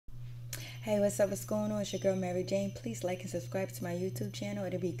Hey, what's up? What's going on? It's your girl Mary Jane. Please like and subscribe to my YouTube channel.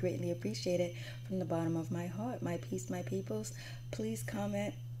 It'll be greatly appreciated from the bottom of my heart. My peace, my peoples. Please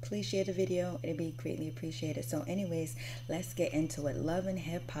comment. Please share the video. It'll be greatly appreciated. So anyways, let's get into it. Love and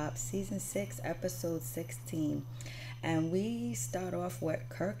Hip Hop Season 6, Episode 16. And we start off with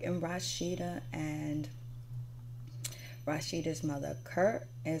Kirk and Rashida and Rashida's mother. Kurt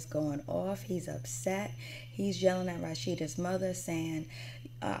is going off. He's upset. He's yelling at Rashida's mother saying,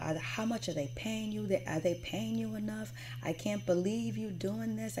 how much are they paying you? Are they paying you enough? I can't believe you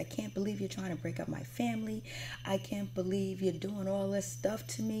doing this. I can't believe you're trying to break up my family. I can't believe you're doing all this stuff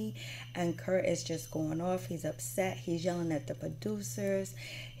to me. And Kurt is just going off. He's upset. He's yelling at the producers.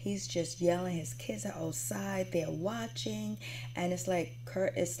 He's just yelling. His kids are outside. They're watching. And it's like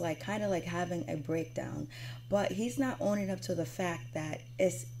Kurt is like kind of like having a breakdown. But he's not owning up to the fact that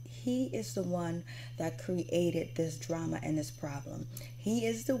he is the one that created this drama and this problem. He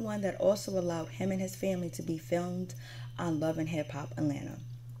is the one that also allowed him and his family to be filmed on Love and Hip Hop Atlanta.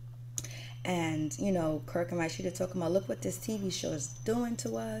 And, you know, Kirk and Rashida talking about, look what this TV show is doing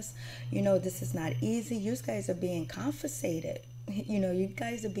to us. You know, this is not easy. You guys are being compensated. You know, you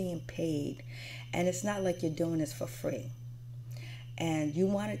guys are being paid. And it's not like you're doing this for free. And you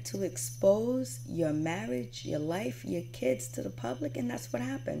wanted to expose your marriage, your life, your kids to the public, and that's what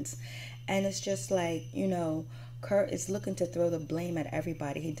happens. And it's just like, you know, Kurt is looking to throw the blame at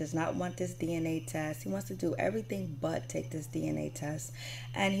everybody. He does not want this DNA test. He wants to do everything but take this DNA test.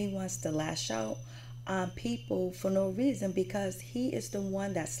 And he wants to lash out on people for no reason because he is the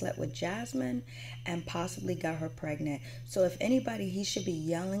one that slept with Jasmine and possibly got her pregnant. So if anybody he should be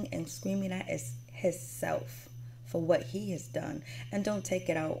yelling and screaming at is himself for what he has done. And don't take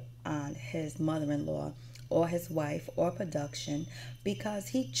it out on his mother-in-law or his wife or production, because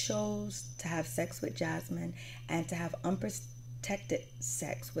he chose to have sex with Jasmine and to have unprotected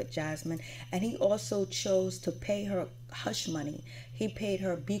sex with Jasmine. And he also chose to pay her hush money. He paid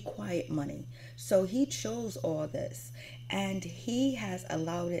her be quiet money. So he chose all this, and he has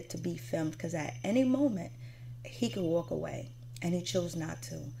allowed it to be filmed because at any moment he could walk away, and he chose not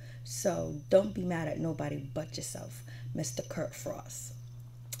to. So don't be mad at nobody but yourself, Mr. Kurt Frost.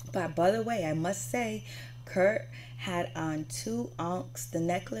 But by the way, I must say, Kurt had on 2 onks. The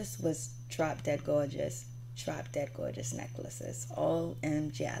necklace was drop dead gorgeous. Drop dead gorgeous necklaces.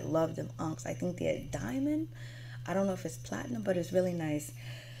 OMG, I love them onks. I think they're diamond. I don't know if it's platinum, but it's really nice.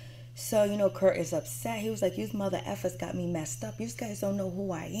 So, you know, Kurt is upset. He was like, you mother effers got me messed up. You guys don't know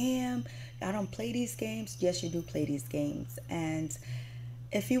who I am. I don't play these games. Yes, you do play these games. And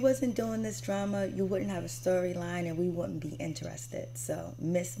if you wasn't doing this drama, you wouldn't have a storyline and we wouldn't be interested. So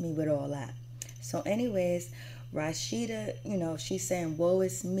miss me with all that. So anyways, Rashida, you know, she's saying, woe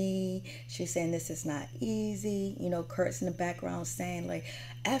is me. She's saying this is not easy. You know, Kurt's in the background saying like,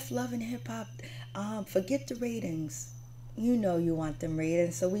 F Love and Hip Hop, forget the ratings. You know you want them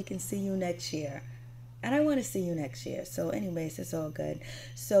ratings so we can see you next year. And I want to see you next year. So anyways, it's all good.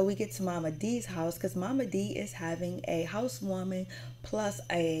 So we get to Mama D's house because Mama D is having a housewarming plus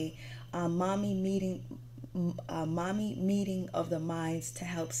a mommy meeting of the minds to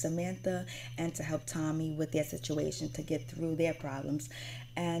help Samantha and to help Tommy with their situation to get through their problems.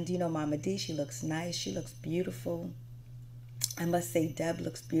 And, you know, Mama D, she looks nice. She looks beautiful. I must say Deb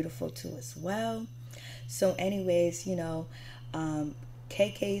looks beautiful too as well. So anyways, you know,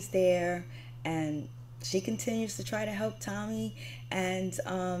 KK's there and she continues to try to help Tommy and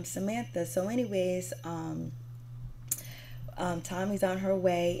Samantha. So anyways, Tommy's on her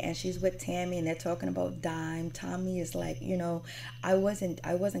way and she's with Tammy and they're talking about Dime. Tommy is like, you know, I wasn't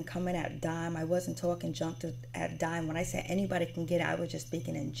coming at Dime. I wasn't talking junk at Dime. When I said anybody can get it, I was just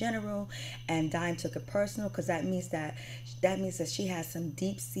speaking in general. And Dime took it personal because that means that she has some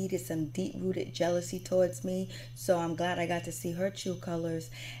deep-seated, some deep-rooted jealousy towards me. So I'm glad I got to see her true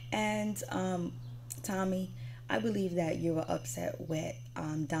colors. And Tommy, I believe that you were upset with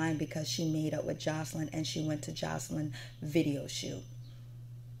Dime because she made up with Jocelyn and she went to Jocelyn's video shoot,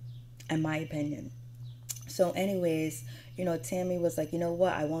 in my opinion. So anyways, you know, Tammy was like, you know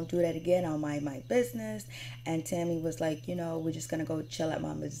what, I won't do that again. I'll mind my business. And Tammy was like, you know, we're just going to go chill at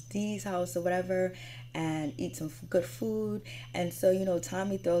Mama D's house or whatever and eat some good food. And so, you know,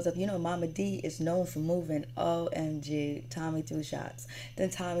 Tommy throws up, you know, Mama D is known for moving. OMG, Tommy 2 shots. Then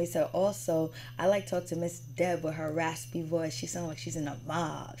Tommy said, also, I like to talk to Miss Deb with her raspy voice. She sounds like she's in a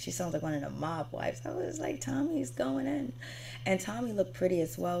mob. She sounds like one of the mob wives. I was like, Tommy's going in. And Tommy looked pretty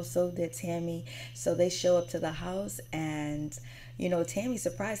as well. So did Tammy. So they show up to the house and, Tammy's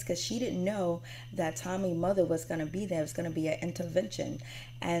surprised because she didn't know that Tommy's mother was going to be there. It was going to be an intervention.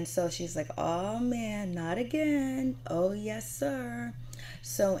 And so she's like, oh man, not again. Oh yes, sir.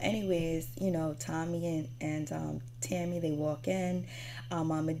 So anyways, Tommy and Tammy, they walk in.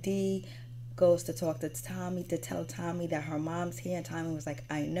 Mama D goes to talk to Tommy to tell Tommy that her mom's here, and Tommy was like,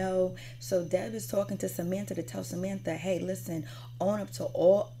 I know. So Deb is talking to Samantha to tell Samantha, hey, listen, own up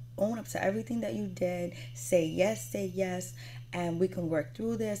to everything that you did. Say yes, and we can work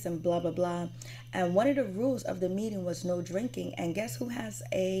through this and blah blah blah. And one of the rules of the meeting was no drinking. And guess who has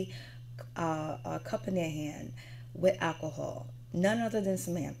a cup in their hand with alcohol? None other than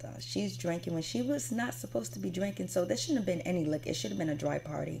Samantha. She's drinking when she was not supposed to be drinking. So there shouldn't have been any liquor. It should have been a dry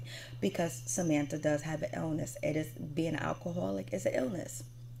party because Samantha does have an illness. It is, being an alcoholic is an illness.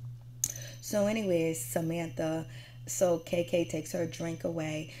 So anyways, Samantha, so KK takes her drink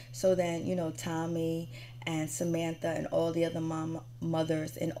away. So then, Tommy and Samantha and all the other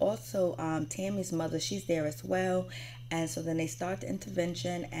mothers, and also Tammy's mother, she's there as well. And so then they start the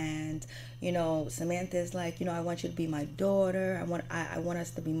intervention, and Samantha is like, I want you to be my daughter. I want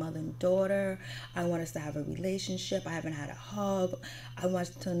us to be mother and daughter. I want us to have a relationship. I haven't had a hug. I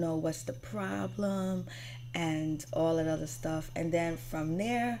want to know what's the problem and all that other stuff. And then from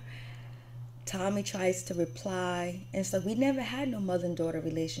there, Tommy tries to reply, and it's like, we never had no mother and daughter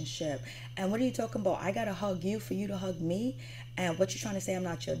relationship. And what are you talking about? I gotta hug you for you to hug me? And what you trying to say, I'm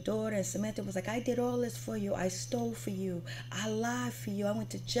not your daughter? And Samantha was like, I did all this for you. I stole for you. I lied for you. I went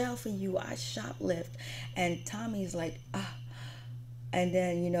to jail for you. I shoplift. And Tommy's like, ah. And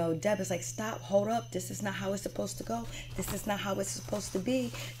then, Deb is like, stop, hold up. This is not how it's supposed to go. This is not how it's supposed to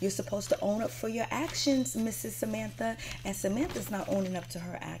be. You're supposed to own up for your actions, Mrs. Samantha. And Samantha's not owning up to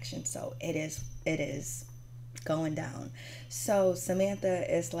her actions. So it is going down. So Samantha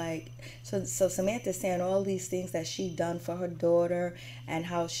is like, so Samantha's saying all these things that she done for her daughter, and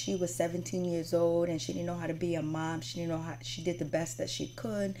how she was 17 years old and she didn't know how to be a mom. She didn't know how, she did the best that she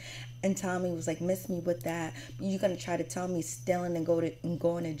could. And Tommy was like, miss me with that. You're gonna try to tell me stealing and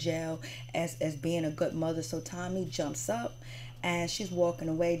going to jail as being a good mother. So Tommy jumps up and she's walking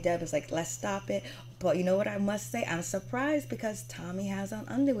away. Deb is like, let's stop it. But you know what I must say? I'm surprised because Tommy has on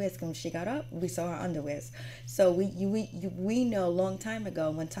underwears. When she got up, we saw her underwears. So we know a long time ago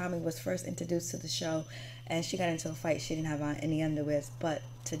when Tommy was first introduced to the show and she got into a fight, she didn't have on any underwears. But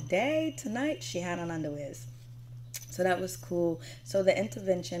tonight, she had on underwears. So that was cool. So the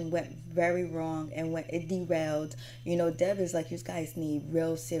intervention went very wrong, and when it derailed, Deb is like, you guys need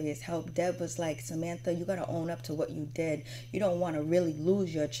real serious help. Deb was like, Samantha, you got to own up to what you did. You don't want to really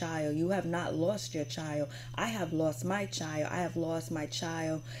lose your child. You have not lost your child. I have lost my child. I have lost my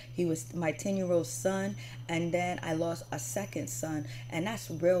child. He was my 10-year-old son, and then I lost a second son, and that's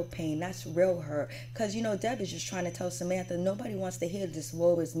real pain. That's real hurt. Because, Deb is just trying to tell Samantha, nobody wants to hear this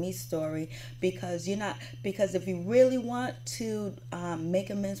woe is me story, because if you really want to make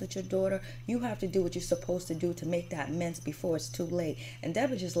amends with your daughter, you have to do what you're supposed to do to make that amends before it's too late. And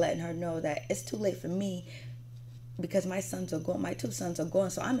Deb is just letting her know that it's too late for me because my sons are gone. My 2 sons are gone,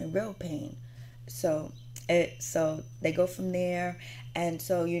 so I'm in real pain. So they go from there. And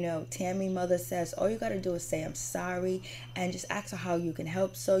so, Tammy's mother says, all you got to do is say, I'm sorry, and just ask her how you can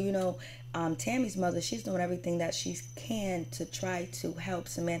help. So, Tammy's mother, she's doing everything that she can to try to help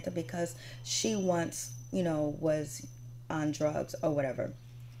Samantha because she once, was on drugs or whatever.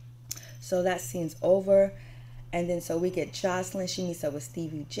 So that scene's over. And then so we get Jocelyn. She meets up with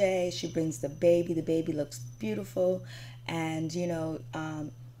Stevie J. She brings the baby. The baby looks beautiful. And,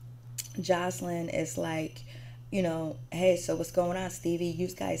 Jocelyn is like, hey, so what's going on, Stevie? You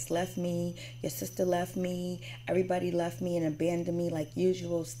guys left me. Your sister left me. Everybody left me and abandoned me like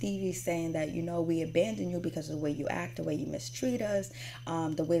usual. Stevie's saying that, we abandoned you because of the way you act, the way you mistreat us,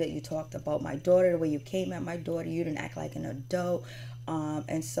 the way that you talked about my daughter, the way you came at my daughter. You didn't act like an adult.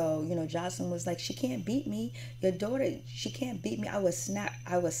 And so, Jocelyn was like, she can't beat me. Your daughter, she can't beat me. I would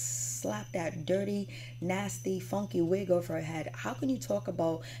slap that dirty, nasty, funky wig over her head. How can you talk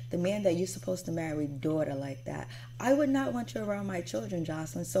about the man that you're supposed to marry daughter like that? I would not want you around my children,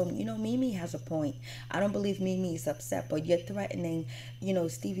 Jocelyn. So, Mimi has a point. I don't believe Mimi is upset, but you're threatening,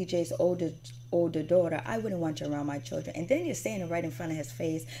 Stevie J's older daughter. I wouldn't want you around my children. And then you're saying it right in front of his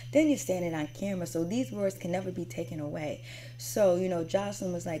face. Then you're saying it on camera. So these words can never be taken away. So,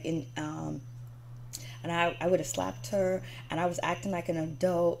 Jocelyn was like, and I would have slapped her, and I was acting like an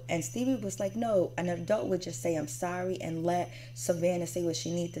adult. And Stevie was like, no, an adult would just say I'm sorry and let Savannah say what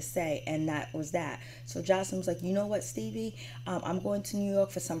she needed to say, and that was that. So Jocelyn was like, you know what, Stevie, I'm going to New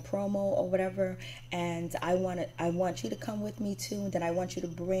York for some promo or whatever, and I want you to come with me too. And then I want you to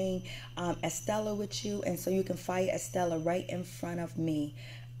bring Estella with you, and so you can fight Estella right in front of me.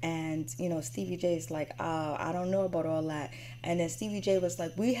 And Stevie J is like, oh, I don't know about all that. And then Stevie J was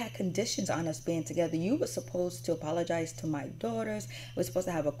like, we had conditions on us being together. You were supposed to apologize to my daughters. We're supposed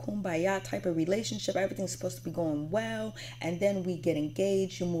to have a kumbaya type of relationship. Everything's supposed to be going well, and then we get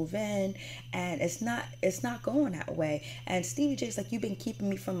engaged, you move in, and it's not going that way. And Stevie J's like, you've been keeping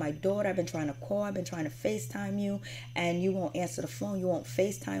me from my daughter. I've been trying to call, I've been trying to FaceTime you, and you won't answer the phone, you won't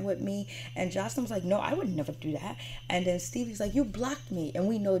FaceTime with me. And Jocelyn was like, no, I would never do that. And then Stevie's like, you blocked me, and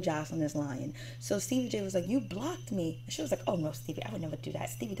we know Jocelyn is lying. So Stevie J was like, you blocked me. And she was like, oh no, Stevie, I would never do that.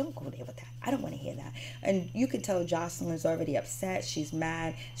 Stevie, don't go there with that. I don't want to hear that. And you can tell Jocelyn is already upset. She's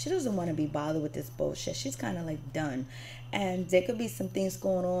mad. She doesn't want to be bothered with this bullshit. She's kind of like done. And there could be some things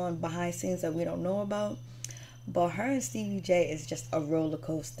going on behind scenes that we don't know about. But her and Stevie J is just a roller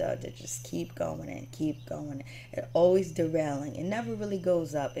coaster that just keep going and keep going. It always derailing. It never really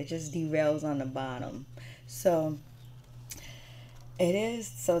goes up. It just derails on the bottom. So it is.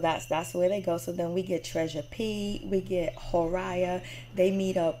 So that's where they go. So then we get Treasure P, we get Horaya. They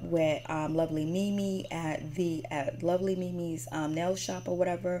meet up with Lovely Mimi at Lovely Mimi's nail shop or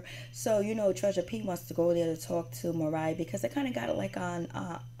whatever. So Treasure P wants to go there to talk to Mariah, because they kind of got it like on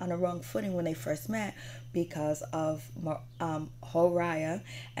a wrong footing when they first met, because of Horaya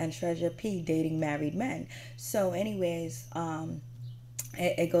and Treasure P dating married men. So anyways,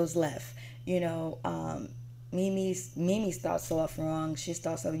 it goes left. Mimi starts off wrong. She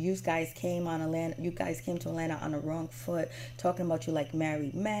starts off, you guys came to Atlanta on the wrong foot, talking about you like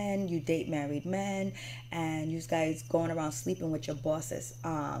married men, you date married men, and you guys going around sleeping with your boss's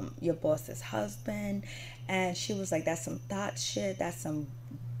husband. And she was like, that's some thought shit, that's some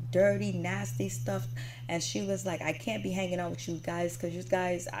dirty, nasty stuff. And she was like, I can't be hanging out with you guys, because you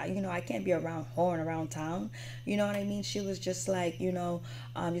guys, I can't be around whoring around town. You know what I mean? She was just like, you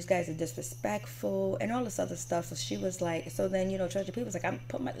guys are disrespectful and all this other stuff. So she was like, so then, Treasure P was like,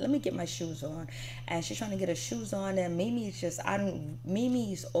 let me get my shoes on. And she's trying to get her shoes on, and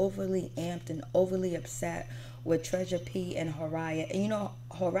Mimi's overly amped and overly upset with Treasure P and Horaya. And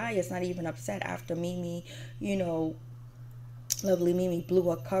Horaya's not even upset after Mimi, Lovely Mimi blew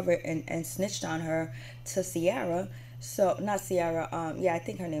her cover and snitched on her to Sierra. So, not Sierra, I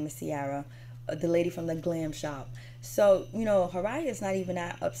think her name is Sierra, the lady from the glam shop. So, Horaya is not even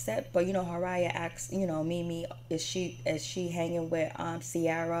that upset, but, Horaya asks, Mimi, is she hanging with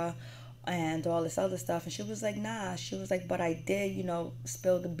Sierra and all this other stuff? And she was like, nah. She was like, but I did,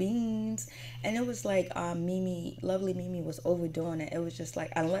 spill the beans. And it was like, Lovely Mimi was overdoing it. It was just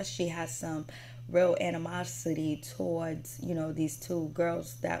like, unless she has some real animosity towards these two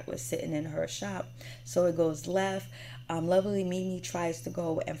girls that were sitting in her shop. So it goes left. Lovely Mimi tries to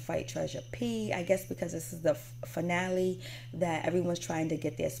go and fight Treasure P, I guess because this is the finale that everyone's trying to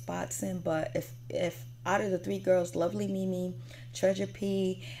get their spots in. But if out of the three girls, Lovely Mimi, Treasure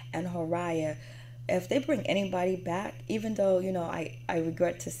P, and Horaya, if they bring anybody back, even though I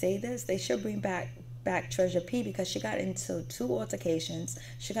regret to say this, they should bring back Treasure P, because she got into 2 altercations.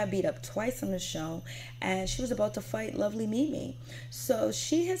 She got beat up twice on the show, and she was about to fight Lovely Mimi. So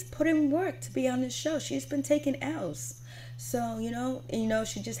she has put in work to be on the show. She's been taking L's. So,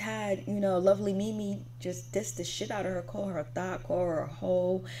 she just had, Lovely Mimi just dissed the shit out of her, call her a thought, call her a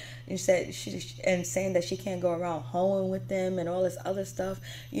hoe, and saying that she can't go around hoeing with them and all this other stuff.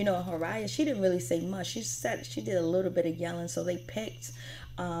 Horaya, she didn't really say much. She said she did a little bit of yelling. So they picked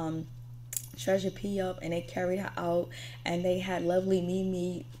Treasure P up and they carried her out, and they had Lovely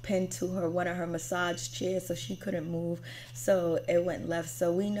Mimi pinned to one of her massage chairs so she couldn't move. So it went left.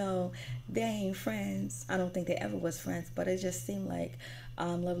 So we know they ain't friends. I don't think they ever was friends, but it just seemed like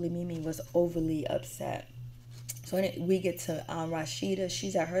Lovely Mimi was overly upset. So we get to Rashida.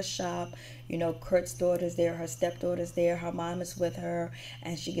 She's at her shop. Kurt's daughter's there. Her stepdaughter's there. Her mom is with her.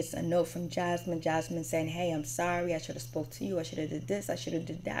 And she gets a note from Jasmine. Jasmine saying, hey, I'm sorry. I should have spoke to you. I should have did this. I should have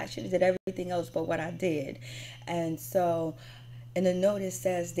did that. I should have did everything else but what I did. And so in the note it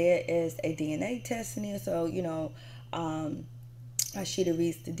says there is a DNA test in here. So, Rashida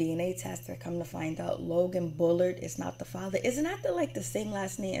reads the DNA test. I come to find out Logan Bullard is not the father. Isn't that like the same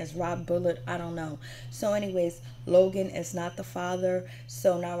last name as Rob Bullard? I don't know. So, anyways, Logan is not the father.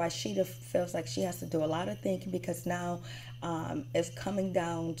 So now Rashida feels like she has to do a lot of thinking, because now it's coming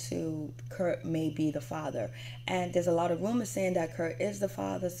down to Kurt may be the father. And there's a lot of rumors saying that Kurt is the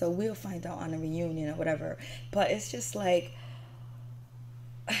father. So we'll find out on a reunion or whatever. But it's just like,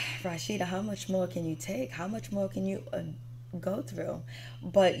 Rashida, how much more can you take? How much more can you go through?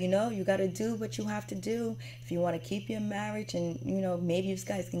 But you got to do what you have to do if you want to keep your marriage. And maybe you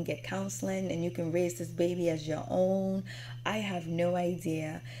guys can get counseling and you can raise this baby as your own. I have no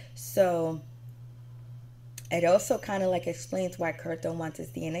idea. So it also kind of like explains why Kurt don't want his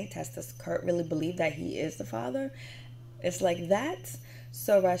DNA test. Does Kurt really believe that he is the father? It's like that.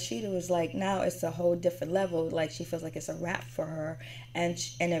 So Rashida was like, now it's a whole different level. Like, she feels like it's a wrap for her, and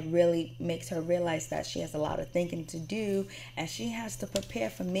it really makes her realize that she has a lot of thinking to do, and she has to prepare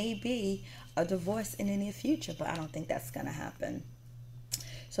for maybe a divorce in the near future. But I don't think that's gonna happen.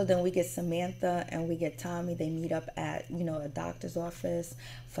 So then we get Samantha and we get Tommy. They meet up at a doctor's office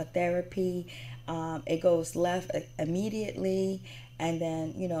for therapy. It goes left immediately, and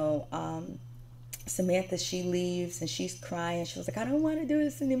then Samantha, she leaves and she's crying. She was like, I don't want to do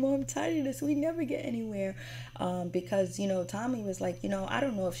this anymore. I'm tired of this. We never get anywhere. Because, Tommy was like, I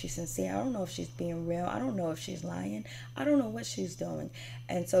don't know if she's sincere. I don't know if she's being real. I don't know if she's lying. I don't know what she's doing.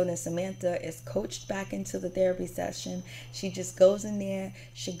 And so then Samantha is coached back into the therapy session. She just goes in there.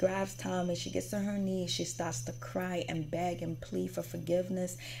 She grabs Tommy. She gets on her knees. She starts to cry and beg and plead for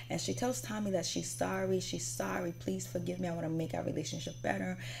forgiveness. And she tells Tommy that she's sorry. She's sorry. Please forgive me. I want to make our relationship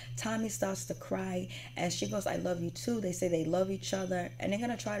better. Tommy starts to cry. And she goes, I love you too. They say they love each other, and they're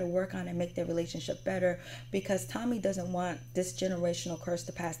going to try to work on and make their relationship better, because Tommy doesn't want this generational curse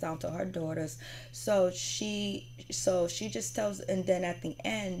to pass down to her daughters. So she just tells, and then at the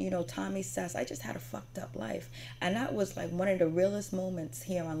end, Tommy says, I just had a fucked up life. And that was like one of the realest moments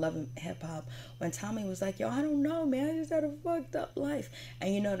here on Love and Hip Hop, when Tommy was like, yo, I don't know, man, I just had a fucked up life.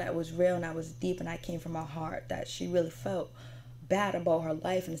 And that was real, and that was deep, and that came from her heart, that she really felt bad about her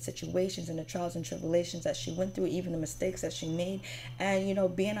life and the situations and the trials and tribulations that she went through, even the mistakes that she made. And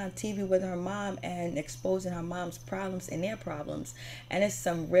being on TV with her mom and exposing her mom's problems and their problems. And it's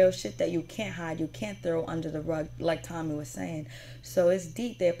some real shit that you can't hide, you can't throw under the rug, like Tommy was saying. So it's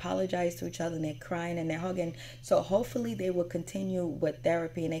deep. They apologize to each other, and they're crying and they're hugging. So hopefully they will continue with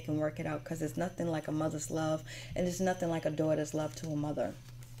therapy and they can work it out, because there's nothing like a mother's love, and there's nothing like a daughter's love to a mother.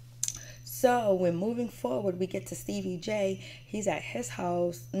 So when moving forward, we get to Stevie J. He's at his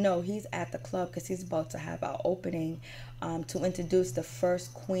house. No, he's at the club because he's about to have our opening to introduce the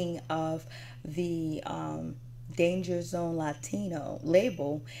first queen of the Danger Zone Latino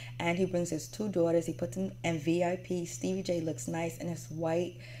label. And he brings his two daughters. He puts them in VIP. Stevie J looks nice in his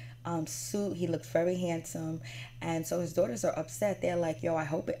white suit. He looks very handsome. And so his daughters are upset. They're like, yo, I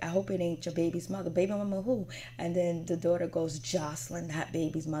hope it ain't your baby's mother. Baby mama who? And then the daughter goes, Jocelyn, that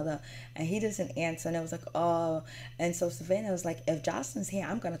baby's mother. And he doesn't answer. And it was like, oh. And so Savannah was like, if Jocelyn's here,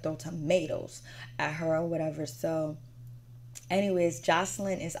 I'm gonna throw tomatoes at her or whatever. So anyways,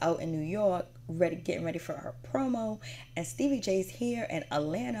 Jocelyn is out in New York getting ready for her promo, and Stevie J's here in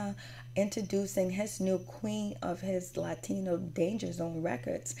Atlanta introducing his new queen of his Latino Danger Zone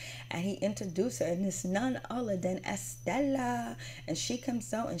records. And he introduced her, and it's none other than Estella. And she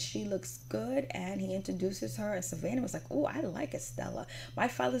comes out and she looks good, and he introduces her, and Savannah was like, oh, I like Estella. My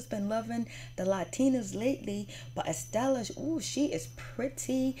father's been loving the Latinas lately, but Estella, ooh, she is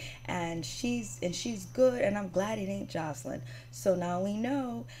pretty, and she's good, and I'm glad it ain't Jocelyn. So now we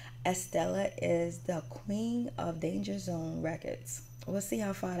know Estella is the queen of Danger Zone Records. We'll see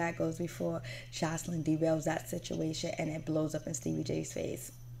how far that goes before Jocelyn derails that situation and it blows up in Stevie J's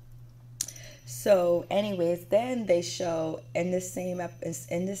face. So anyways, then they show in this same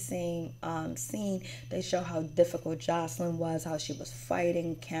scene, they show how difficult Jocelyn was, how she was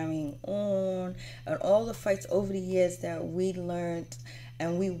fighting, carrying on, and all the fights over the years that we learned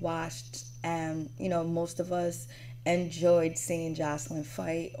and we watched. And most of us enjoyed seeing Jocelyn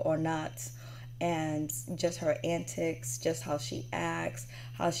fight or not, and just her antics, just how she acts,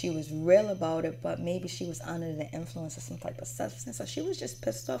 how she was real about it, but maybe she was under the influence of some type of substance. So she was just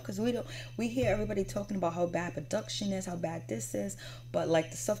pissed off, because we hear everybody talking about how bad production is, how bad this is, but like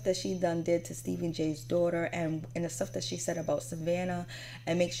the stuff that she did to Stevie J's daughter, and the stuff that she said about Savannah,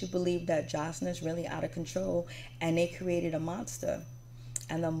 and makes you believe that Jocelyn is really out of control, and they created a monster.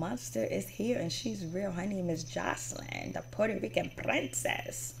 And the monster is here, and she's real. Her name is Jocelyn, the Puerto Rican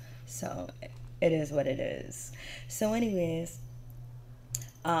princess. So it is what it is. So anyways,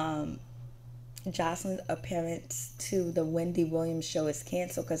 Jocelyn's appearance to the Wendy Williams show is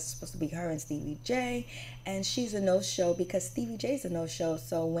canceled because it's supposed to be her and Stevie J, and she's a no-show because Stevie J's a no-show.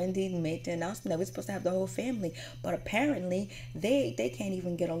 So Wendy made the announcement that we're supposed to have the whole family, but apparently they can't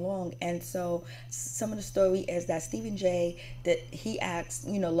even get along. And so some of the story is that Stevie J, that he asked,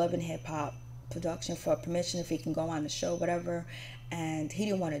 Love and Hip Hop production for permission if he can go on the show, whatever, and he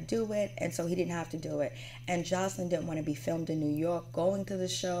didn't want to do it, and so he didn't have to do it. And Jocelyn didn't want to be filmed in New York going to the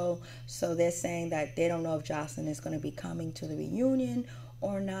show, so they're saying that they don't know if Jocelyn is going to be coming to the reunion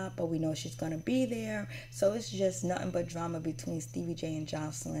or not, but we know she's going to be there. So it's just nothing but drama between Stevie J and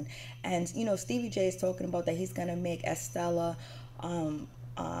Jocelyn. And Stevie J is talking about that he's going to make Estella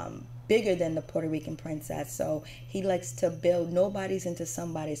bigger than the Puerto Rican princess. So he likes to build nobodies into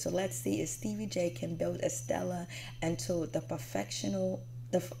somebody. So let's see if Stevie J can build Estella into the professional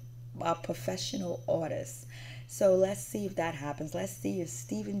artist. So let's see if that happens. Let's see if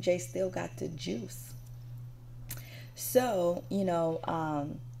Stephen J still got the juice. So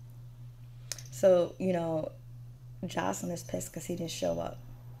Jocelyn is pissed because he didn't show up.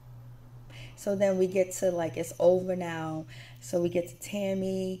 So then we get to it's over now. So we get to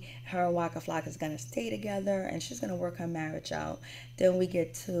Tammy. Her and Waka Flocka is going to stay together and she's going to work her marriage out. Then we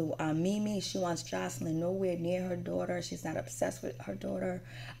get to Mimi. She wants Jocelyn nowhere near her daughter. She's not obsessed with her daughter.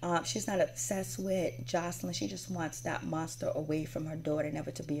 She's not obsessed with Jocelyn. She just wants that monster away from her daughter,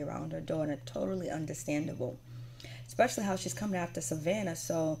 never to be around her daughter. Totally understandable. Especially how she's coming after Savannah.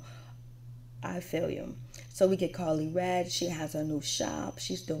 So I feel you. So we get Carly Red. She has her new shop.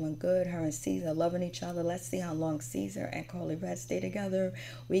 She's doing good. Her and Caesar loving each other. Let's see how long Caesar and Carly Red stay together.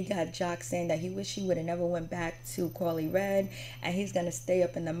 We got Jock saying that he wish he would have never went back to Carly Red, and he's going to stay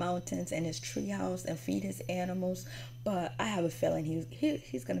up in the mountains in his treehouse and feed his animals. But I have a feeling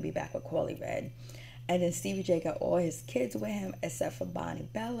he's going to be back with Carly Red. And then Stevie J got all his kids with him except for Bonnie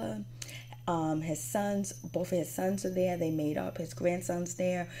Bella. His sons, both of his sons are there. They made up. His grandson's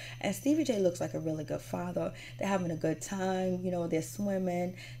there. And Stevie J looks like a really good father. They're having a good time. They're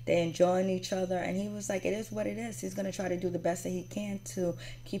swimming. They're enjoying each other. And he was like, it is what it is. He's going to try to do the best that he can to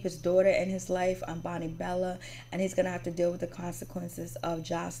keep his daughter in his life, Bonnie Bella. And he's going to have to deal with the consequences of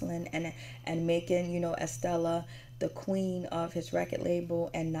Jocelyn and making, Estella the queen of his record label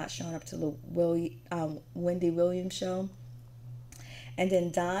and not showing up to the Wendy Williams show. And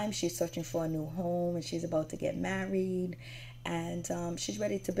then Dime, she's searching for a new home and she's about to get married. And she's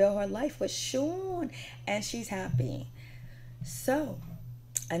ready to build her life with Sean. And she's happy. So,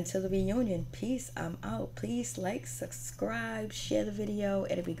 until the reunion, peace. I'm out. Please like, subscribe, share the video.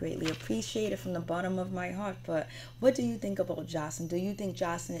 It'll be greatly appreciated from the bottom of my heart. But what do you think about Jocelyn? Do you think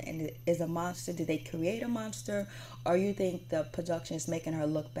Jocelyn is a monster? Did they create a monster? Or you think the production is making her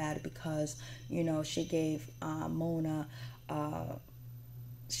look bad because, she gave Mona...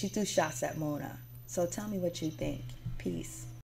 she threw shots at Mona. So tell me what you think. Peace.